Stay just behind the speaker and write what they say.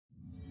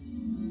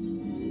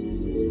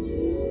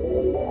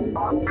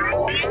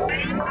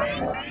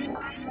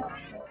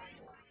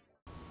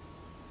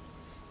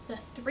The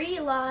 3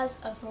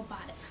 laws of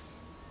robotics.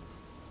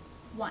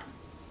 1.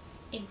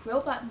 A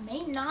robot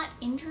may not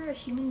injure a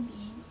human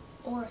being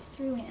or,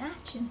 through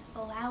inaction,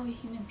 allow a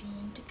human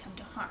being to come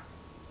to harm.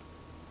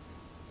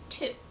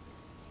 2.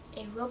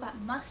 A robot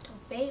must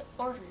obey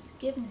orders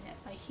given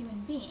it by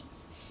human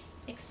beings,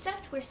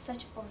 except where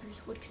such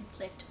orders would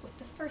conflict with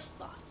the first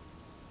law.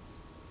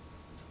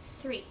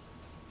 3.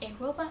 A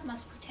robot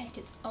must protect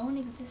its own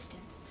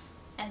existence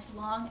as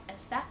long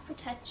as that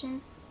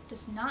protection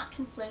does not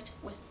conflict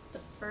with the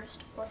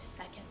first or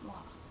second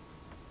law.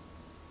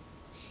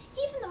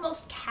 Even the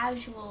most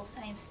casual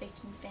science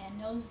fiction fan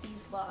knows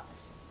these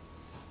laws.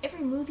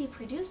 Every movie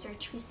producer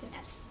treats them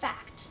as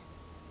fact.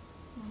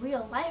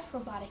 Real-life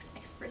robotics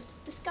experts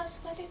discuss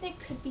whether they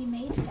could be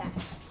made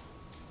fact.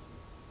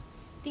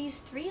 These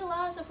 3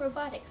 laws of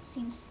robotics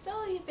seem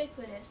so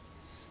ubiquitous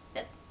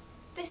that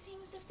they seem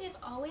as if they've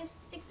always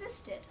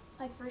existed,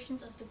 like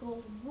versions of the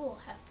Golden Rule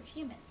have for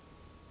humans.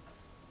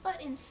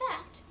 But in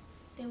fact,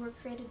 they were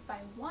created by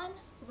one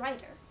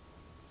writer,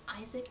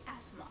 Isaac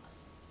Asimov.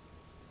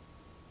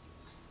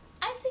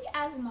 Isaac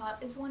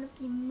Asimov is one of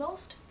the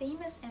most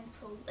famous and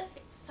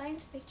prolific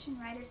science fiction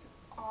writers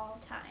of all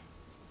time,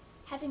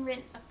 having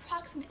written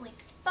approximately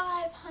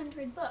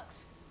 500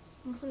 books,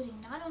 including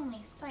not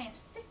only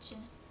science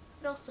fiction,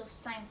 but also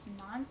science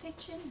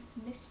nonfiction,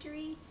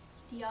 mystery,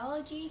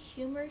 theology,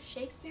 humor,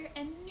 Shakespeare,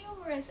 and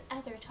numerous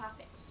other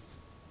topics.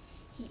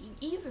 He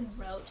even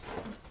wrote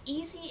an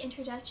easy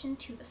introduction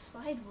to the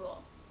slide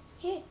rule.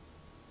 Hey,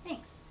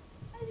 thanks.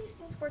 How do these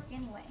things work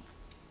anyway?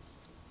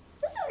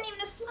 This isn't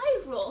even a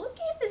slide rule. Who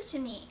gave this to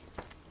me?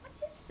 What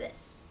is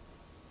this?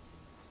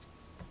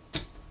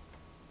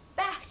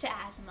 Back to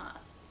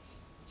Asimov.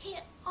 He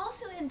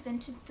also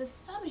invented the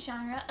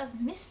subgenre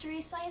of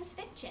mystery science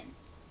fiction.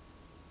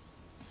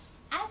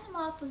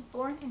 Asimov was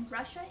born in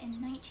Russia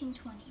in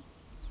 1920.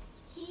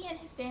 He and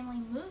his family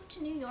moved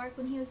to New York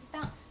when he was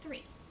about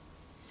 3.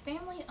 His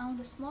family owned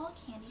a small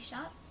candy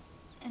shop,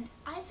 and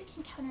Isaac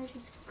encountered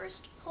his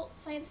first pulp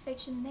science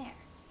fiction there.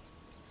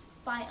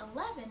 By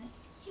 11,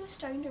 he was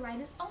starting to write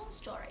his own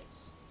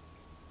stories.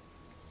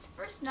 His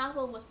first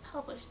novel was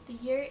published the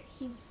year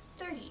he was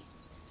 30.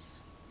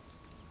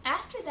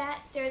 After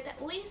that, there is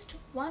at least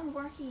one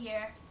work a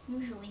year,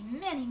 usually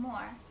many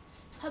more,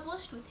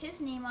 published with his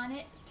name on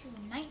it through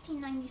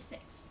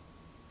 1996.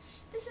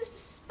 This is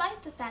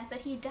despite the fact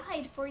that he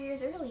died 4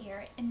 years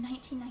earlier in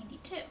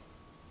 1992.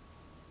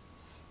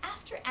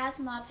 After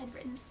Asimov had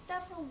written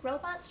several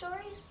robot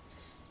stories,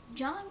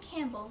 John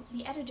Campbell,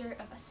 the editor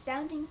of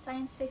Astounding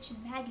Science Fiction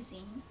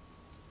magazine,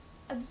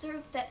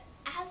 observed that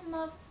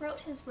Asimov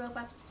wrote his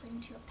robots according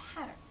to a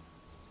pattern.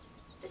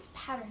 This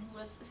pattern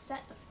was the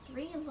set of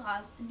 3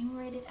 laws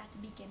enumerated at the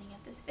beginning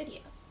of this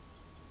video.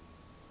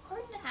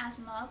 According to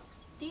Asimov,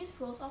 these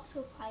rules also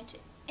apply to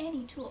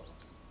any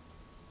tools.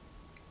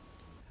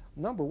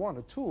 Number 1,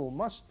 a tool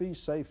must be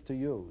safe to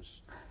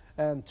use.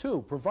 And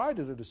 2,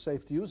 provided it is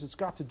safe to use, it's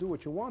got to do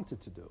what you want it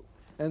to do.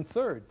 And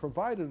 3rd,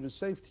 provided it is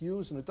safe to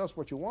use and it does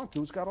what you want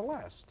to, it's got to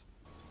last.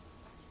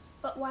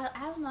 But while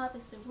Asimov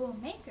is the rule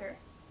maker,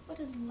 what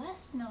is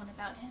less known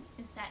about him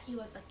is that he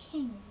was a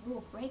king of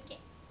rule breaking.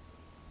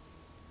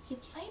 He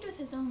played with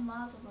his own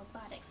laws of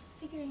robotics,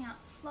 figuring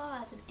out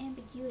flaws and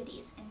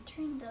ambiguities and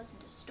turning those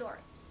into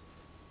stories.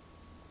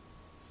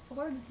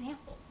 For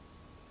example,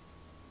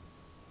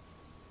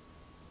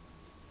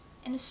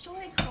 in a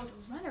story called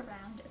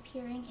Runaround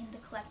appearing in the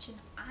collection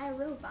I,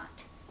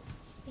 Robot,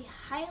 a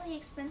highly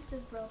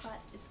expensive robot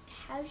is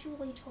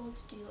casually told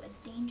to do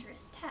a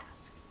dangerous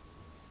task.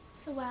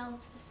 So while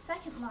the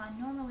second law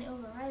normally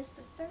overrides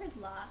the third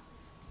law,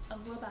 a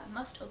robot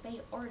must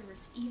obey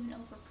orders even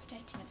over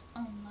protecting its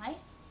own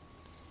life,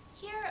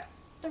 here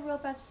the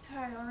robot's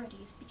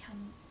priorities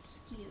become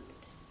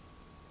skewed.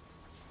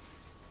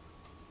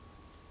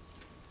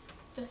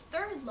 The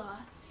third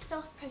law,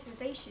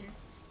 self-preservation,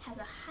 has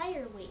a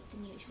higher weight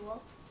than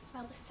usual,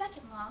 while the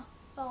second law,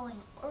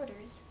 following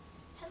orders,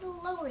 has a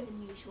lower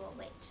than usual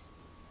weight.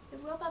 The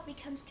robot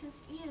becomes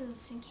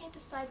confused and can't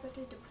decide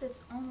whether to put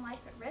its own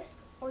life at risk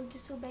or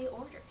disobey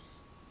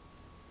orders.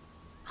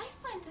 I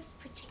find this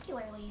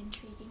particularly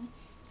intriguing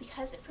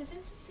because it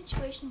presents a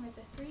situation where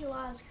the 3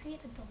 laws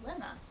create a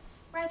dilemma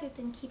rather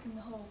than keeping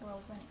the whole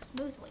world running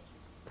smoothly.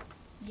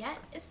 Yet,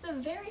 it's the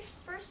very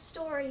first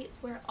story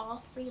where all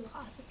 3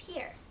 laws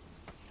appear.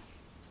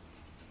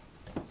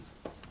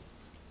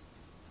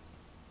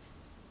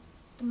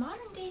 The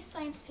modern-day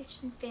science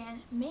fiction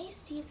fan may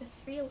see the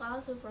 3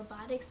 laws of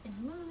robotics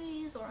in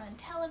movies or on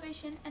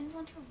television and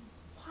wonder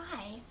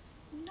why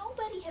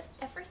nobody has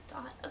ever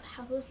thought of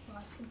how those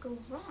laws could go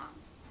wrong.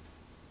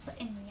 But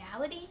in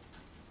reality,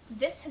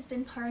 this has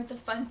been part of the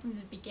fun from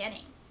the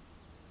beginning.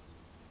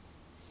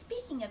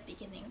 Speaking of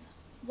beginnings,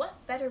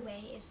 what better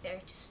way is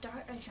there to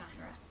start a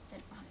genre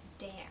than on a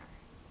dare?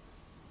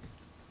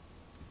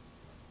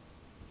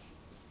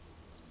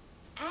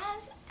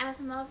 As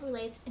Asimov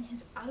relates in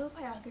his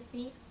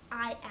autobiography,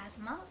 I,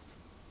 Asimov,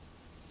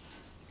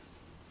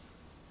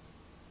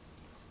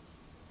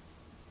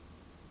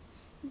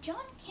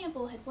 John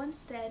Campbell had once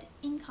said,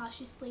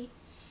 incautiously,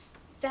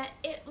 that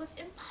it was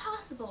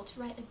impossible to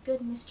write a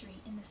good mystery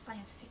in the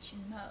science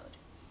fiction mode,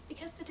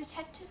 because the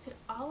detective could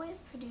always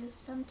produce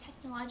some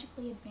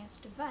technologically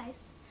advanced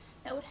device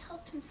that would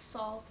help him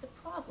solve the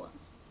problem.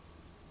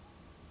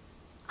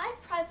 I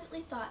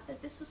privately thought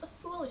that this was a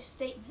foolish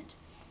statement,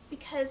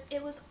 because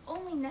it was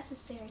only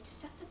necessary to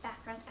set the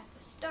background at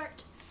the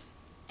start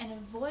and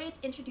avoid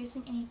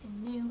introducing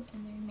anything new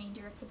in the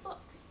remainder of the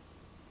book.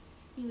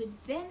 You would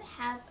then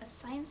have a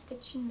science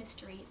fiction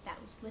mystery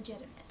that was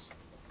legitimate.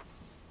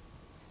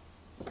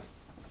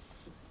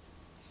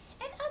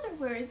 In other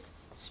words,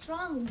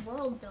 strong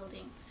world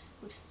building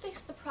would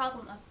fix the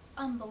problem of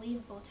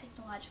unbelievable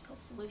technological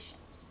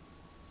solutions.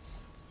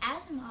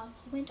 Asimov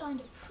went on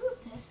to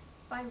prove this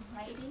by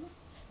writing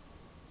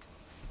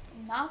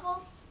the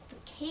novel The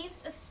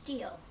Caves of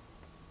Steel,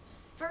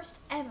 the first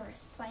ever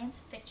science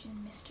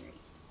fiction mystery.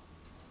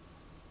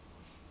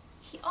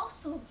 He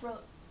also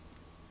wrote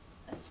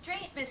a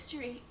straight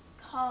mystery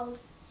called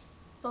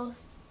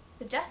both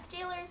The Death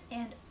Dealers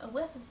and A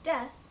Whiff of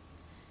Death,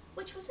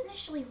 which was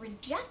initially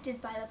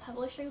rejected by the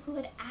publisher who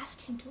had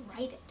asked him to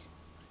write it.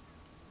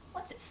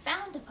 Once it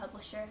found a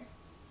publisher,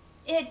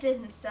 it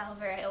didn't sell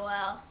very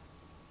well.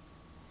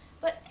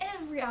 But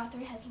every author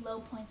has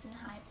low points and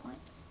high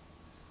points.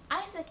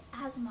 Isaac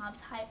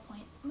Asimov's high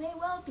point may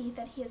well be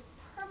that he has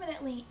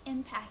permanently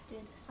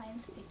impacted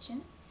science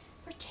fiction,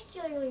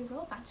 particularly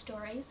robot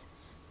stories,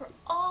 for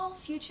all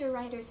future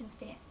writers and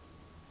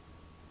fans.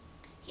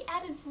 He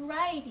added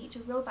variety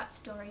to robot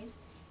stories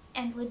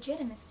and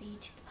legitimacy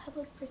to the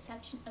public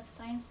perception of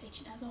science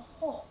fiction as a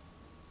whole.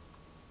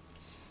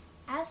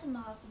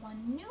 Asimov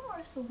won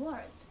numerous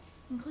awards,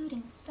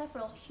 including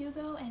several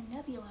Hugo and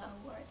Nebula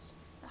Awards,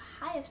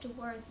 the highest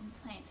awards in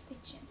science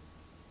fiction.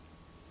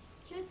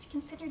 He was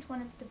considered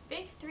one of the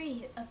big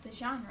three of the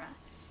genre,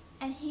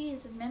 and he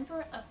is a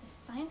member of the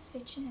Science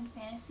Fiction and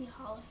Fantasy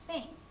Hall of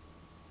Fame.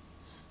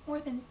 More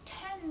than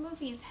 10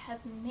 movies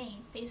have been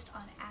made based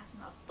on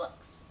Asimov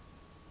books.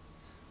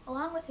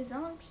 Along with his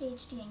own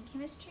PhD in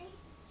chemistry,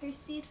 he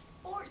received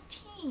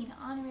 14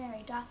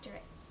 honorary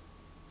doctorates.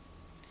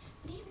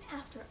 But even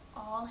after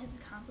all his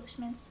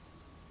accomplishments,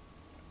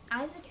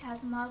 Isaac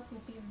Asimov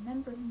will be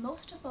remembered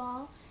most of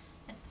all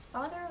as the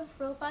father of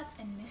robots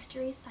and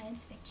mystery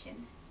science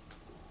fiction.